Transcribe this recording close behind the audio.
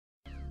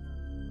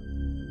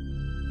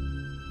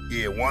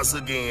Yeah, once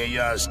again,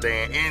 you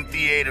understand, in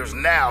theaters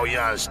now, you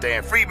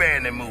understand,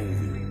 Freeband the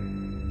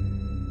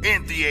movie.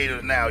 In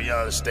theaters now, you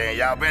understand,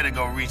 y'all better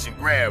go reach and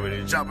grab it.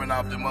 It's jumping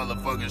off the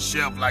motherfucking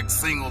shelf like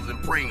singles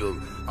and Pringles.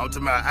 I'm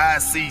talking about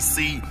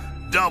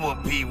ICC, double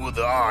P with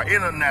the R,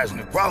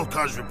 international,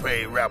 cross-country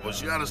paid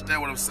rappers, you understand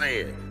what I'm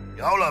saying?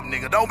 Hold up,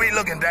 nigga, don't be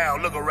looking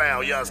down, look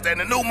around, you understand?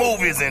 The new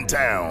movie's in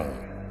town.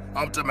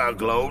 I'm talking about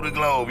globe to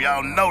globe,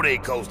 y'all know they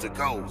coast to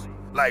coast,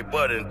 like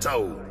Bud and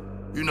Toad.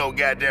 You know,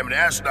 goddamn it, the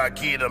astronaut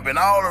kid done been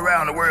all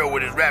around the world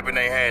with his rapping,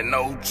 they had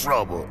no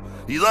trouble.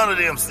 These other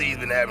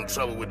MCs been having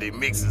trouble with their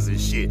mixes and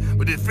shit.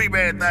 But this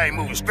Freeband thing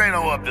moving straight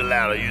on up the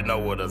ladder, you know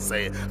what I'm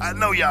saying. I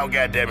know y'all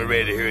goddamn it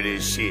ready to hear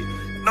this shit.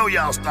 I know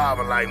y'all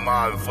starving like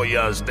Marvin before you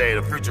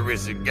understand the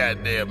futuristic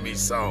goddamn me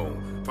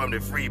song from the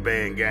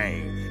Freeband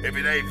gang. If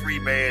it ain't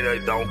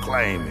Freeband, don't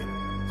claim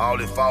it. All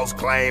this false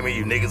claiming,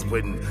 you niggas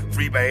putting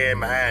Freeband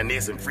behind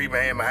this and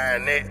Freeband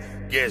behind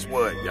that. Guess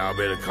what? Y'all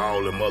better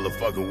call the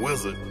motherfucking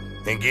wizard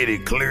and get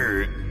it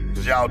cleared,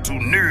 cause y'all too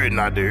nerd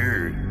not to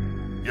hear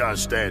it. You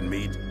understand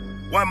me?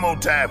 One more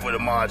time for the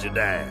margin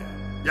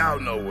down.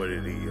 Y'all know what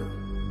it is.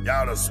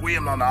 Y'all done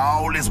swim under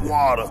all this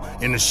water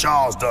and the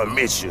sharks done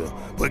miss you.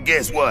 But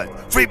guess what?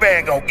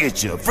 Freeband gon'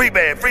 get you.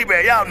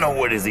 Freeband, y'all know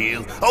what it is.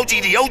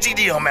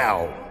 OGD, I'm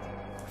out.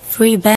 Freeband.